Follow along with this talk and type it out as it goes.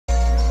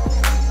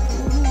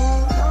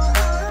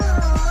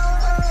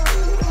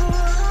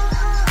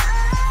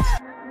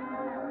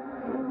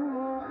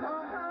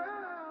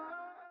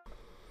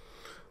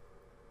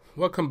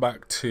Welcome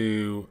back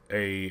to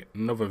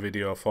another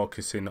video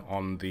focusing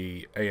on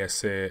the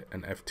ASA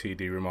and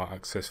FTD remote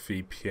access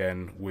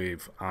VPN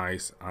with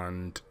ISE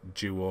and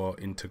Duo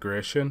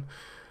integration.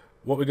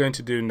 What we're going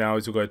to do now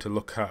is we're going to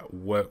look at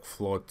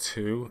workflow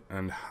 2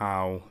 and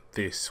how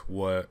this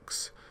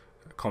works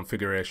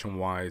configuration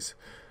wise.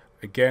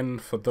 Again,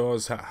 for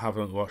those that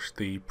haven't watched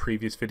the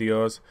previous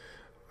videos,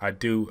 I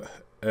do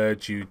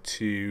urge you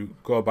to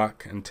go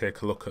back and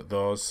take a look at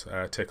those,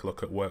 take a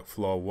look at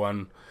workflow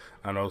 1,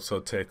 and also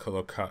take a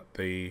look at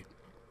the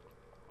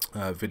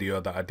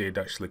video that I did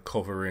actually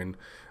covering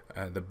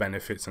the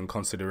benefits and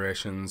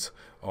considerations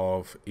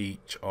of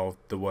each of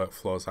the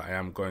workflows that I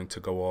am going to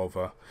go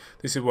over.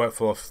 This is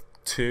workflow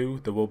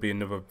 2. There will be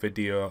another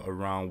video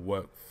around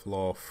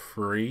workflow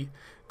 3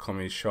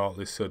 coming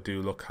shortly, so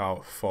do look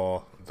out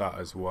for that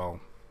as well.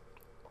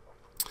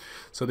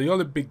 So the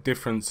other big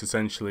difference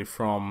essentially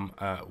from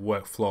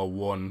workflow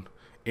 1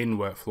 in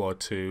workflow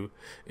 2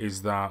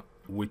 is that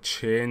we're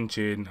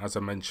changing, as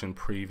I mentioned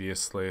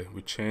previously,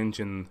 we're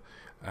changing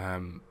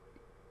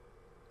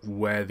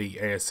where the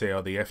ASA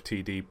or the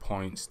FTD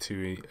points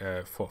to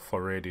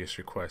for radius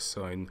requests.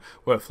 So in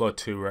workflow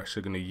 2 we're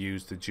actually going to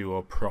use the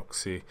Duo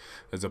Proxy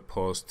as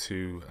opposed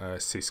to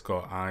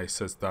Cisco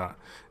ISE as that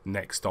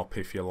next stop,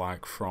 if you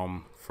like,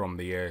 from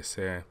the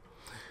ASA.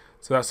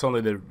 So that's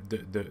only the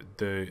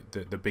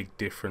big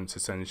difference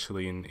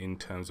essentially in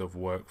terms of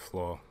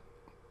workflow.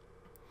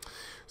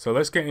 So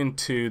let's get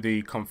into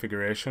the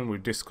configuration.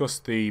 We've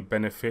discussed the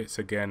benefits.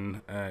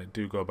 Again,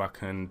 do go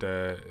back and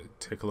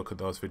take a look at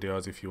those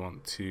videos if you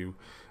want to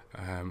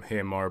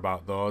hear more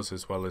about those,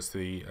 as well as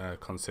the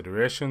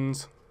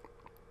considerations.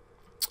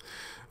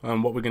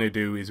 And what we're going to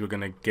do is we're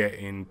going to get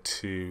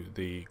into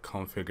the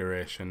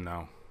configuration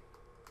now.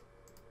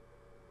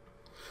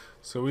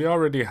 So we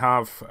already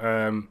have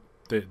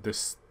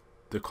the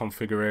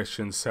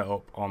configuration set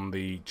up on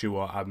the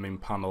Duo admin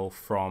panel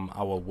from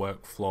our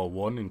workflow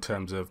 1 in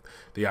terms of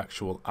the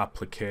actual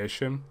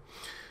application.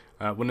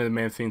 One of the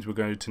main things we're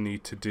going to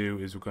need to do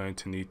is we're going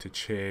to need to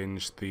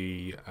change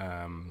the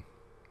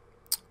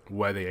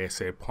where the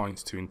ASA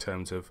points to in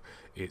terms of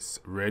its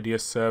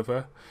radius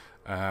server,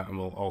 and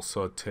we'll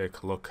also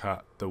take a look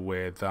at the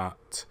way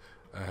that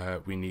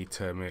we need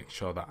to make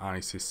sure that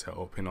ISE is set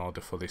up in order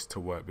for this to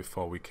work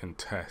before we can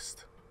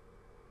test.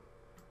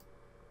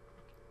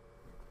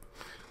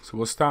 So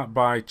we'll start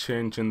by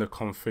changing the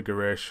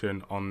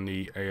configuration on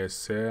the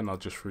ASA, and I'll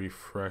just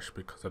refresh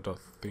because I don't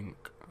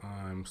think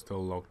I'm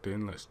still logged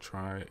in. Let's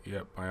try it.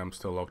 Yep, I am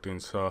still logged in.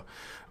 So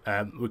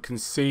we can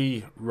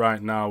see right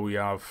now we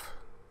have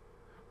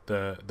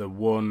the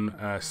one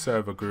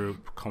server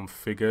group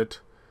configured,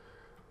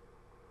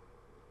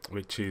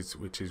 which is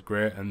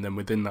great, and then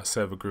within that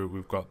server group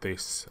we've got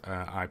this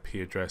IP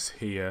address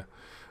here,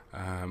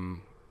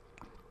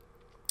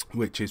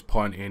 which is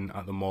pointing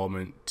at the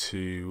moment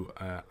to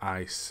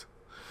ISE.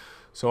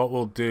 So what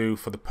we'll do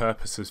for the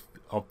purposes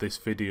of this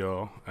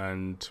video,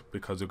 and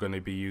because we're going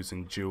to be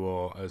using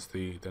Duo as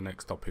the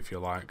next stop, if you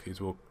like,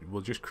 is we'll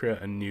just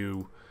create a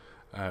new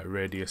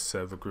radius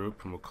server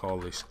group, and we'll call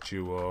this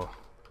Duo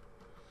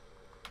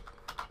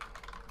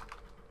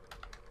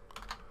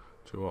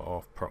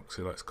off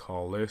proxy. Let's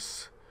call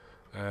this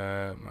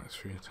max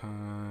 3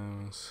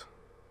 times.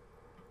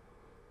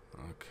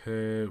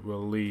 Okay,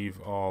 we'll leave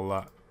all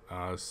that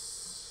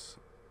as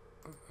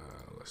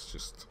let's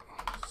just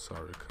cut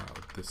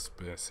out this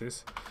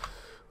spaces.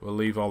 We'll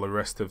leave all the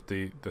rest of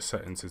the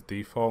settings as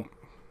default.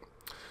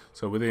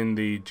 So within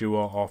the Duo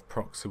off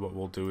proxy, what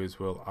we'll do is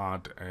we'll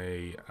add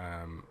a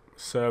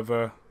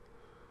server,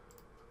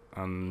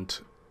 and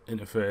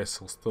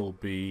interface will still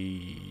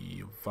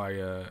be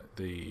via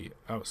the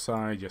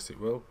outside. Yes, it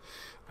will.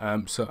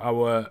 So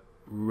our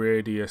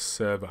radius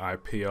server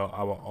IP, or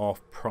our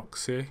off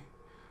proxy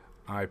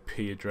IP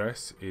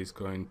address, is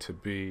going to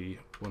be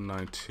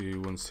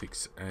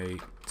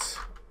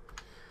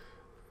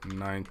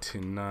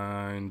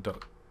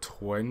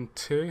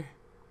 192.168.99.20,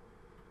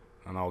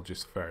 and I'll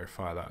just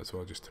verify that as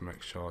well just to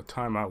make sure.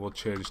 Timeout will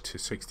change to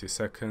 60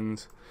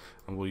 seconds,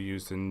 and we'll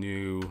use the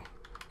new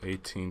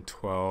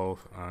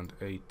 1812 and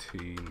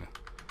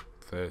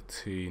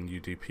 1813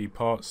 UDP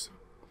ports.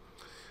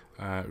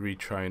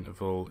 Retry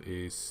interval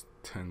is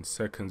 10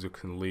 seconds. We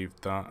can leave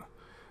that.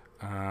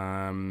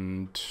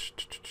 And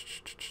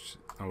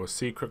our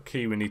secret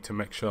key, we need to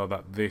make sure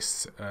that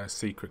this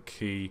secret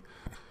key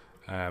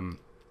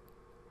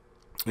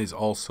is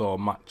also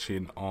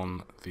matching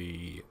on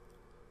the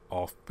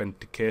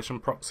authentication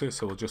proxy.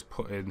 So we'll just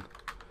put in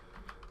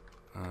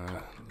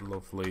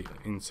lovely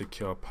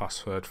insecure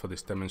password for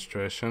this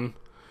demonstration,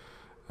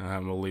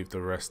 and we'll leave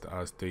the rest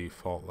as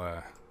default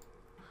there,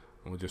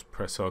 and we'll just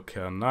press OK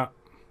on that.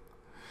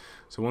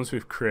 So once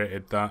we've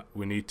created that,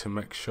 we need to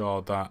make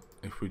sure that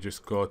if we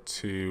just go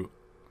to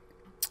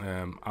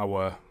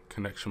our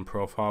connection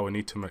profile, we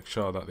need to make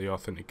sure that the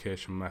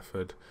authentication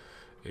method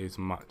is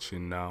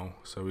matching now.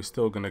 So we're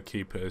still going to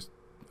keep it as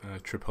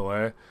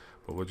AAA,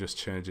 but we'll just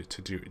change it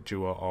to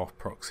Duo off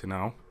proxy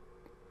now.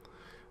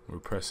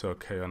 We'll press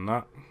OK on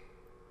that.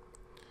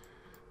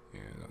 Yeah,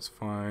 that's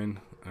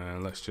fine.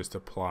 And let's just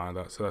apply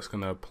that. So that's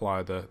going to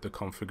apply the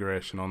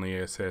configuration on the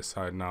ASA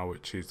side now,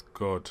 which is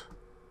good.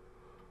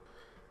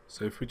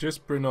 So if we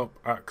just bring up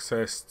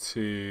access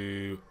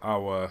to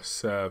our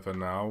server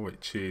now,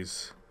 which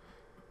is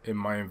in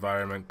my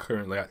environment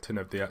currently acting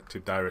as the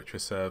Active Directory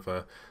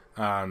server,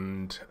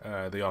 and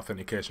the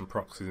authentication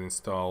proxy is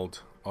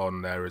installed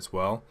on there as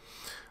well.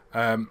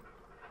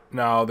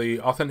 Now the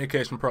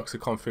authentication proxy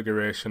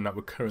configuration that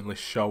we're currently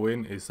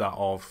showing is that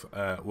of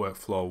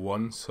workflow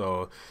 1.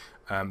 So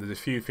there's a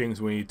few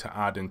things we need to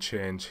add and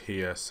change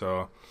here.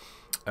 So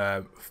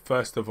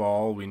first of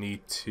all, we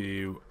need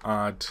to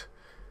add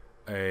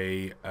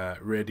a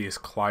Radius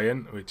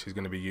client, which is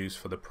going to be used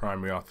for the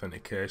primary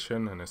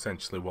authentication. And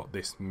essentially what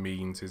this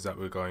means is that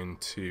we're going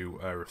to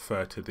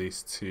refer to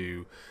this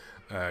to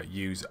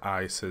use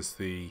ISE as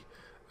the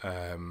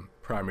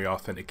primary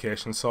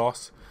authentication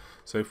source.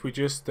 So if we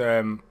just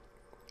to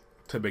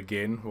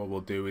begin, what we'll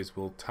do is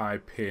we'll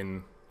type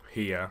in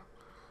here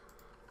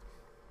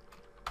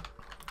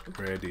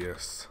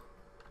Radius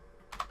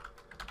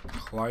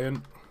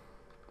client,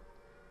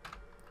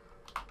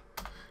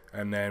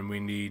 and then we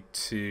need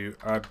to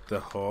add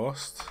the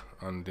host,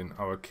 and in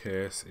our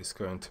case it's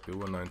going to be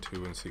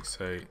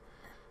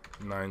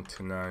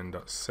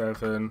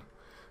 192.168.99.7,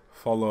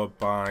 followed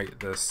by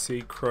the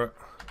secret,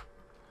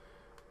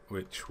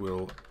 which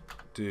we'll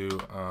do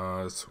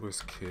as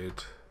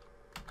Wizkid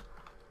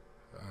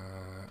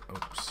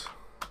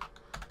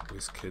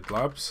Wizkid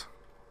Labs,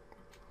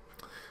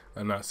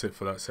 and that's it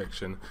for that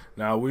section.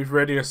 Now with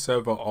Radius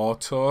Server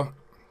Auto,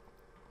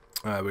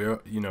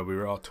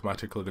 we're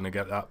automatically going to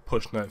get that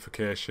push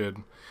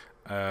notification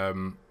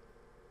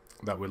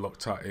that we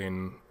looked at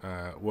in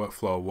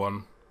workflow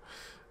 1.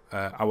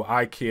 Our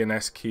I key and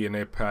S key and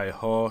API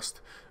host,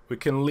 we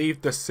can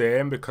leave the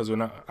same because we're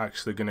not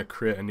actually going to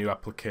create a new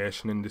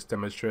application in this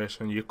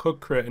demonstration. You could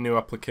create a new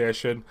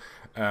application,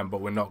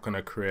 but we're not going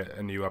to create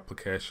a new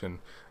application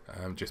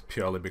just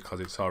purely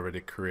because it's already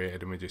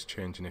created and we're just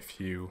changing a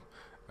few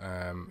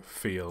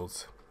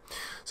fields.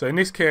 So in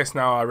this case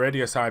now, our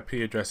Radius IP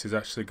address is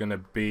actually going to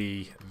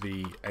be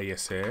the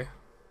ASA.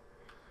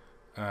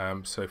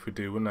 So if we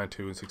do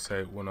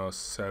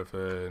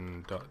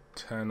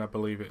 192.168.107.10, I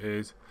believe it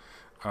is,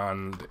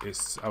 and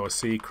it's our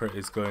secret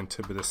is going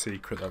to be the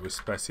secret that we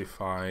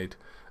specified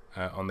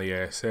on the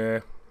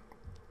ASA.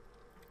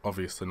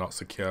 Obviously not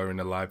secure in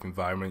a live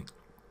environment.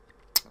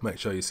 Make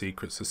sure your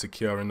secrets are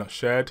secure and not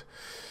shared.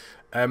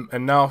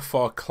 And now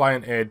for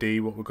client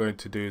AD, what we're going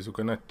to do is we're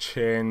going to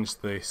change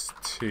this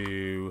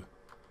to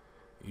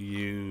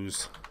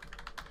use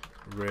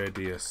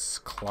Radius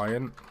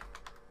client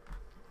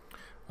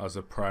as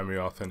a primary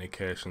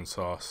authentication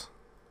source.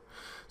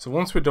 So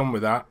once we're done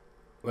with that,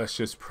 let's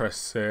just press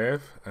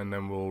save, and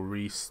then we'll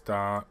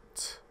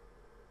restart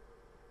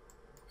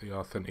the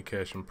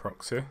authentication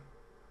proxy.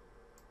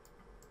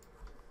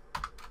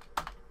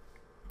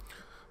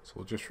 So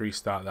we'll just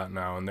restart that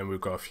now, and then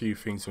we've got a few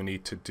things we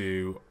need to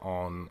do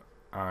on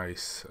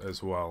ISE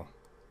as well.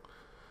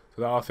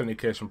 So that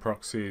authentication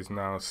proxy is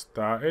now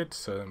started,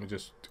 so let me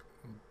just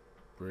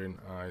bring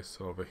ISE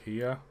over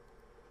here.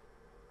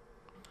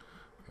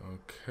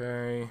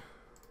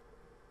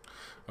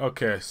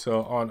 Okay,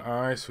 so on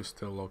ISE we're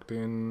still logged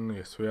in.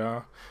 Yes, we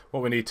are.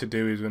 What we need to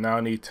do is we now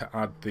need to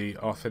add the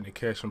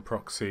authentication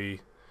proxy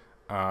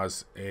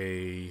as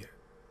a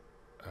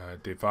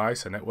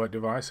device, a network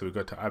device. So we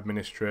go to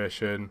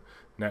administration,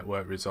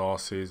 network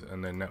resources,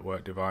 and then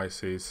network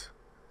devices.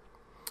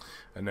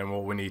 And then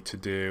what we need to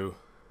do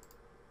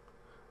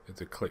is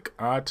to click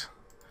add.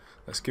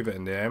 Let's give it a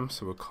name.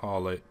 So we'll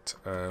call it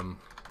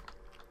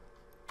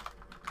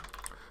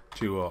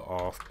Duo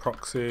of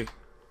Proxy.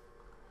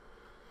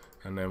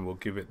 And then we'll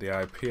give it the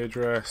IP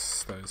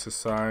address that it's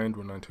assigned,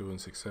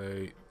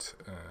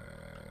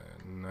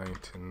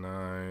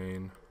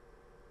 192.168.99.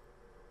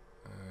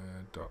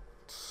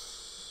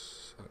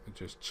 Let me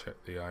just check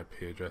the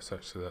IP address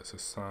actually that's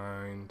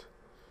assigned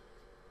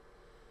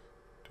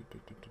to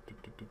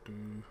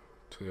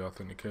the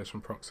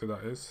authentication proxy,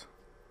 that is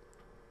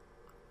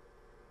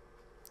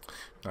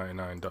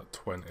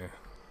 99.20.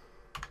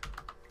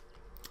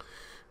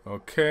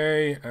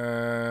 Okay,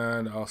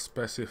 and I'll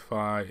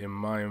specify in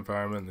my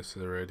environment, this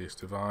is a Radius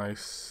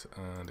device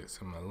and it's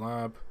in my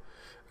lab.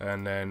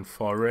 And then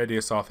for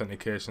Radius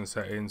authentication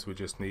settings, we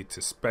just need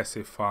to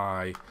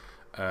specify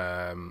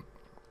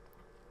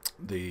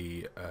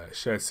the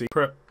shared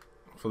secret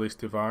for this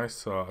device.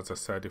 So as I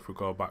said, if we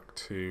go back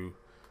to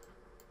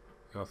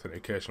the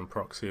authentication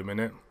proxy a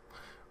minute,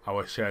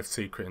 our shared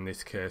secret in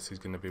this case is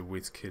going to be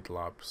Wizkid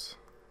Labs.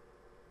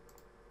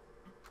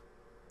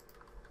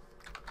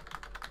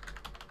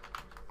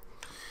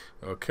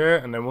 Okay,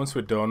 and then once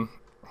we're done,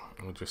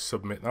 we'll just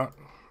submit that.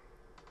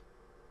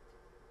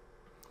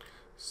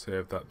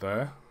 Save that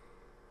there.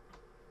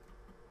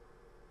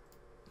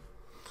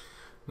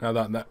 Now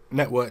that that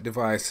network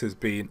device has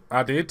been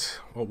added,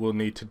 what we'll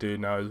need to do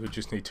now is we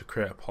just need to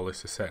create a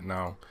policy set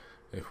now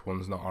if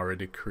one's not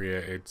already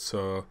created.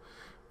 So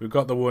we've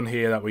got the one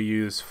here that we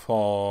use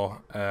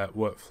for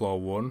workflow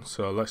 1.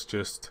 So let's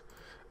just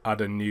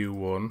add a new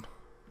one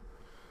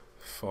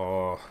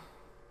for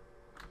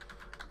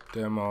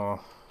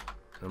demo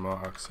remote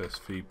access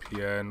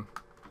VPN,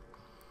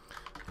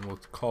 and we'll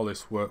call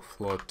this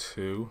workflow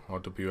 2 or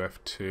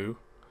WF2.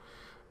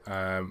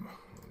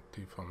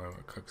 Default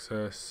network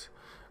access.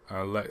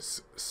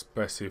 Let's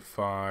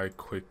specify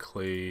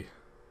quickly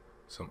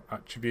some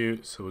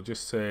attributes. So we'll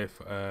just say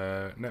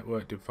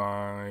network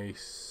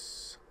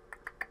device,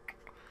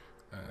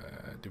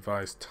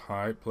 device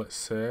type, let's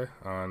say,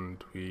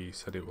 and we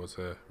said it was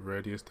a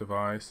radius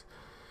device.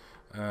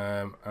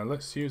 And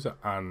let's use an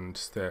AND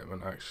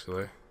statement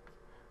actually,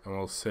 and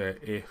we'll say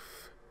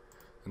if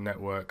the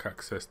network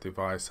access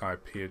device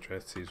IP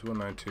address is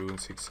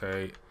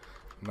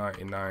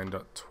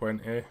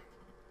 192.168.99.20,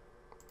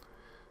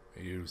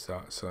 we use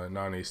that, so it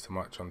now needs to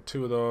match on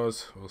 2 of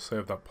those. We'll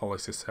save that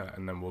policy set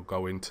and then we'll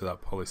go into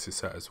that policy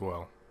set as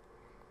well.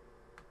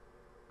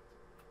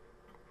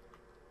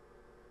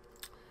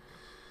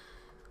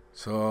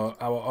 So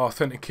our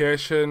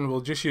authentication,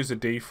 we'll just use the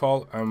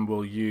default, and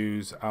we'll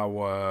use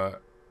our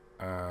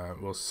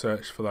we'll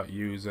search for that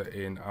user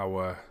in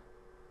our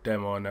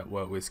demo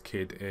network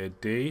Wizkid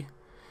AD,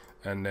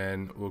 and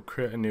then we'll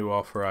create a new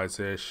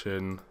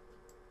authorization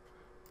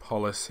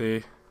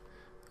policy,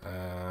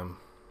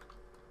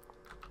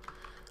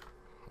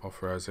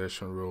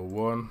 authorization rule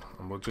 1,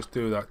 and we'll just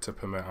do that to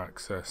permit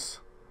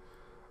access.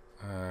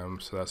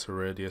 So that's a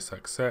radius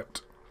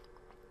accept.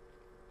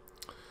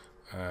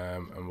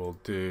 And we'll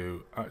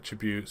do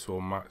attributes,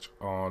 we'll match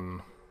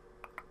on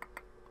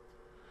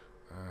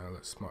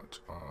let's match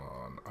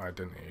on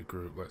identity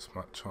group, let's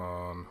match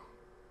on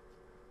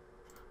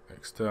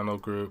external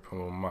group,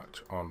 and we'll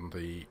match on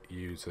the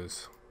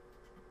users.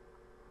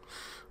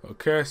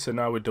 Okay, so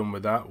now we're done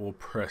with that. We'll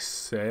press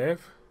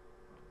save,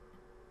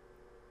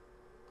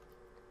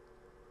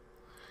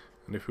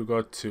 and if we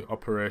go to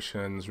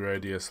operations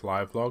radius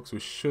live logs, we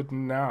should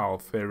now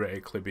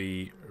theoretically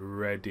be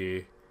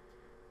ready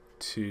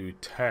to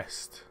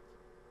test.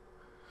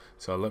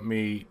 So let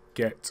me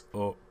get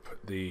up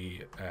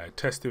the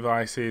test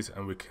devices,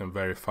 and we can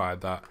verify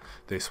that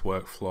this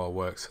workflow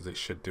works as it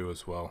should do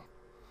as well.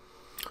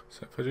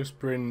 So if I just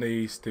bring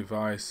these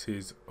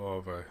devices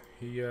over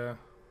here,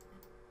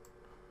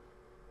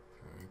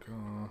 there we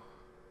go,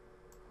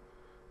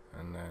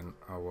 and then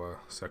our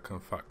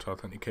second factor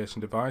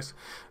authentication device,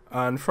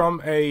 and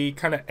from a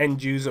kind of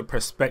end user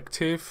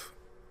perspective,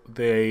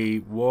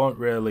 they won't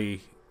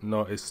really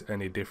notice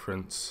any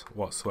difference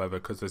whatsoever,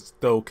 because they're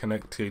still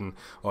connecting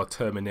or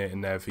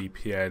terminating their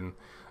VPN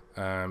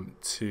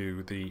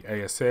to the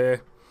ASA,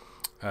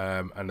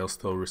 and they'll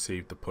still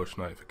receive the push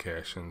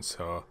notification.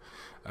 So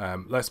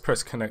let's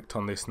press connect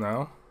on this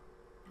now,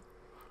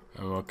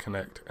 and we'll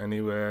connect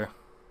anywhere,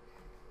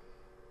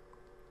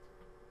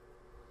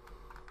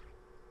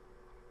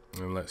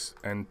 and let's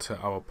enter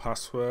our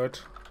password.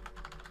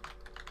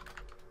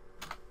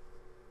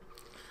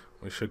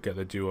 We should get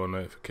the duo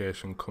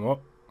notification come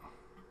up.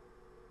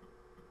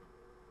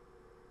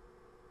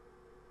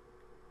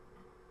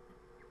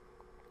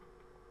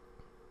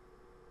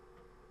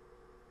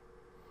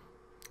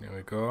 There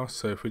we go.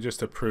 So if we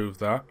just approve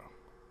that,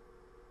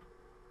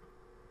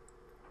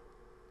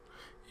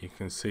 you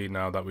can see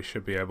now that we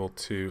should be able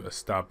to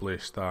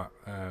establish that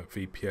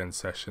VPN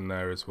session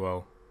there as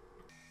well.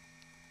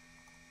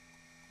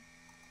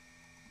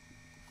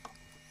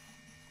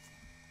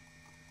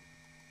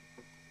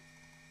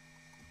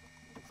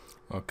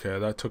 Okay,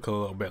 that took a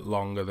little bit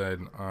longer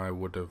than I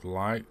would have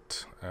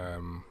liked.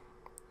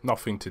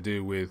 Nothing to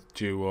do with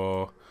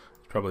Duo,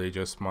 it's probably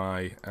just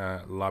my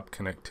lab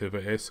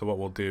connectivity. So what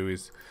we'll do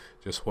is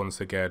just once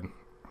again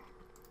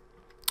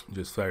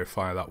just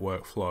verify that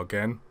workflow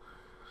again,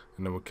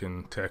 and then we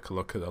can take a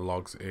look at the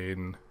logs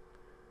in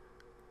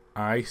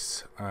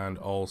ISE and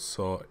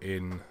also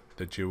in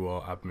the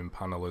Duo admin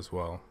panel as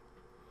well.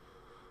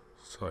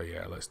 So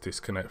yeah, let's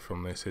disconnect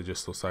from this. It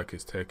just looks like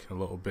it's taking a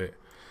little bit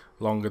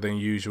longer than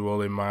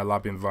usual in my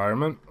lab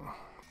environment.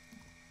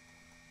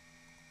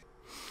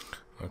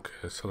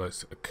 Okay, so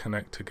let's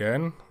connect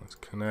again. Let's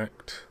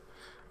connect,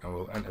 and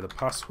we'll enter the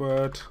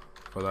password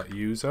for that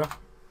user.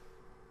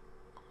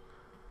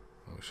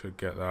 We should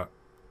get that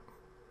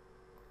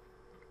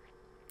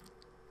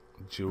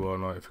Duo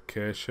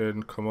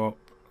notification come up.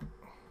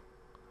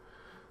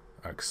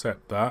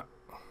 Accept that.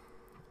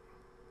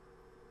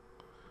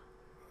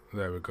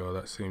 There we go.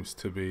 That seems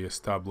to be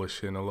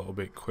establishing a little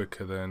bit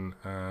quicker than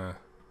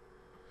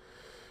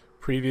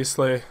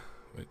previously,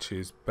 which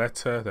is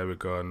better. There we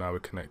go. Now we're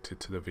connected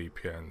to the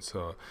VPN,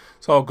 so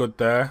it's all good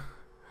there.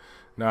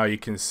 Now you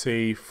can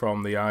see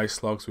from the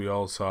ISE logs we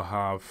also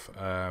have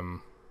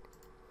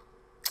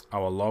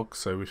our logs,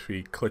 so if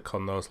we click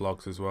on those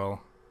logs as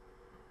well,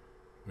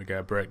 we get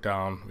a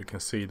breakdown. We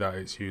can see that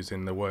it's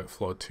using the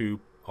workflow 2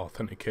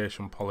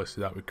 authentication policy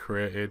that we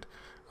created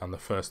and the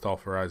first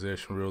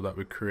authorization rule that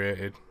we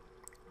created,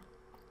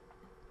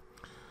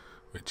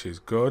 which is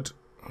good.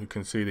 We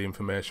can see the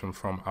information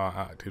from our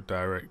Active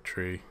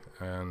Directory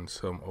and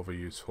some other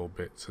useful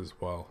bits as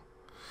well.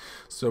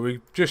 So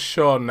we've just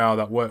shown now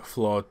that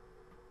workflow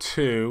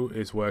 2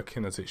 is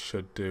working as it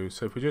should do.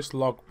 So if we just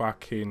log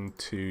back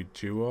into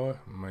Duo, it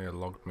may have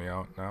logged me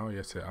out now.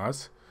 Yes, it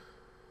has.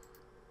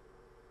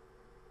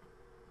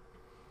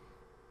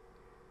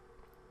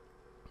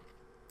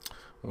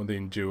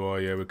 Within Duo,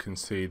 yeah, we can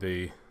see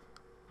the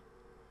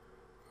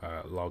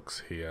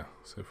logs here.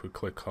 So if we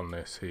click on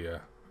this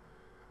here,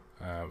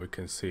 we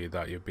can see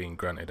that you're being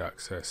granted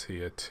access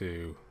here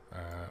to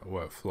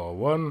workflow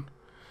 1,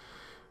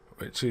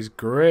 which is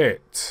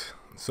great.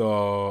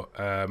 So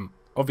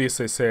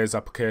obviously it says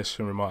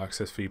application remote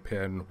access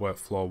VPN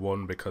workflow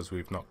 1 because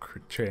we've not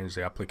changed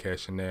the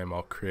application name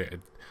or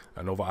created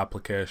another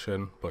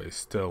application, but it's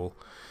still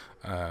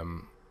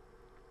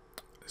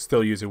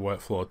using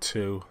workflow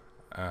 2.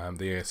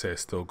 The ASA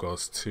still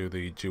goes to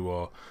the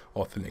Duo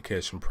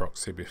authentication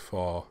proxy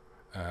before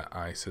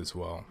ISE as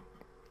well.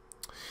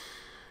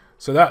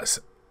 So that's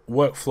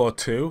workflow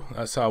 2.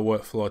 That's how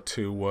workflow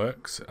 2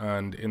 works,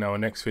 and in our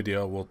next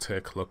video we'll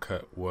take a look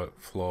at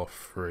workflow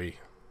 3.